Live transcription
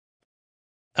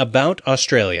About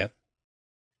Australia.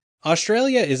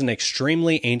 Australia is an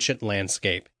extremely ancient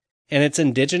landscape, and its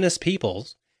indigenous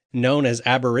peoples, known as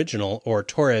Aboriginal or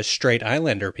Torres Strait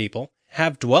Islander people,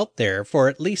 have dwelt there for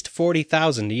at least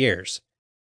 40,000 years.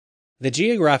 The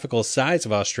geographical size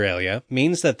of Australia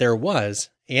means that there was,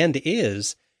 and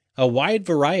is, a wide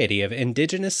variety of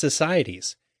indigenous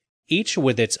societies, each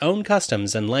with its own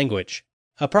customs and language.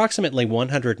 Approximately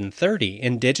 130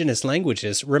 indigenous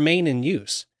languages remain in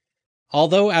use,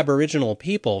 although Aboriginal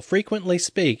people frequently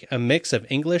speak a mix of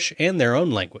English and their own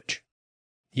language.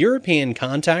 European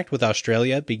contact with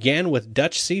Australia began with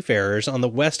Dutch seafarers on the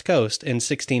west coast in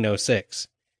 1606,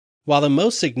 while the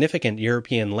most significant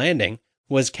European landing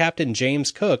was Captain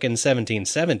James Cook in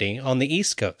 1770 on the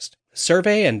east coast.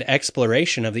 Survey and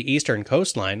exploration of the eastern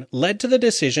coastline led to the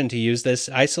decision to use this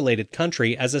isolated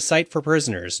country as a site for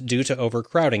prisoners due to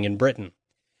overcrowding in Britain,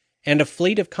 and a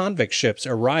fleet of convict ships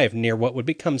arrived near what would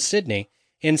become Sydney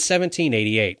in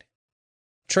 1788.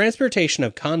 Transportation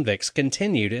of convicts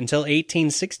continued until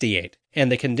 1868,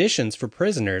 and the conditions for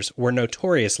prisoners were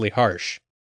notoriously harsh.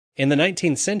 In the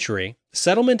 19th century,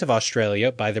 settlement of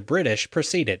Australia by the British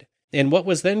proceeded, in what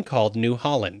was then called New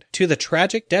Holland, to the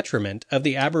tragic detriment of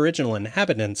the Aboriginal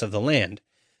inhabitants of the land,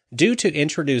 due to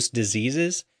introduced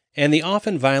diseases and the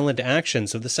often violent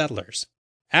actions of the settlers.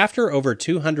 After over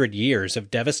 200 years of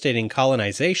devastating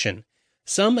colonization,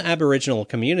 some Aboriginal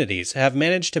communities have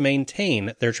managed to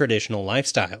maintain their traditional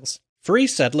lifestyles. Free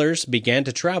settlers began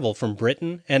to travel from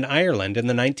Britain and Ireland in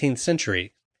the 19th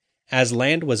century, as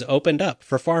land was opened up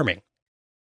for farming.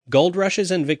 Gold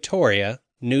rushes in Victoria,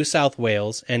 New South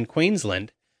Wales, and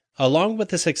Queensland, along with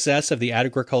the success of the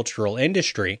agricultural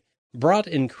industry, brought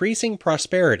increasing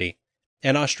prosperity,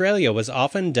 and Australia was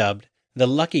often dubbed the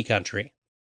Lucky Country.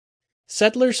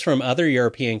 Settlers from other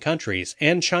European countries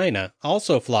and China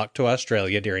also flocked to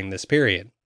Australia during this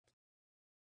period.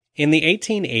 In the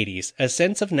 1880s, a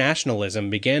sense of nationalism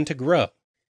began to grow,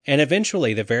 and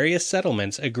eventually the various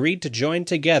settlements agreed to join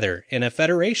together in a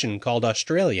federation called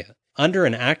Australia, under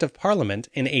an Act of Parliament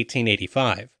in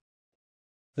 1885.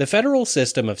 The federal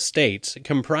system of states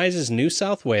comprises New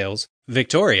South Wales,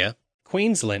 Victoria,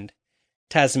 Queensland,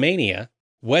 Tasmania,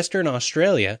 Western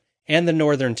Australia, and the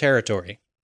Northern Territory.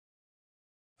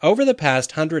 Over the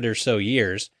past 100 or so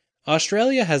years,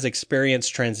 Australia has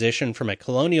experienced transition from a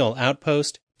colonial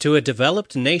outpost to a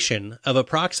developed nation of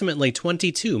approximately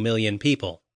 22 million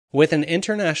people, with an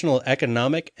international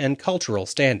economic and cultural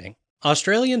standing.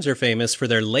 Australians are famous for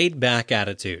their laid-back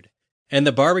attitude, and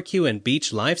the barbecue and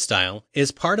beach lifestyle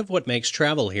is part of what makes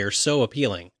travel here so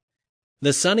appealing.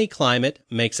 The sunny climate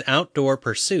makes outdoor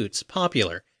pursuits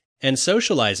popular and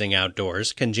socializing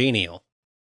outdoors congenial.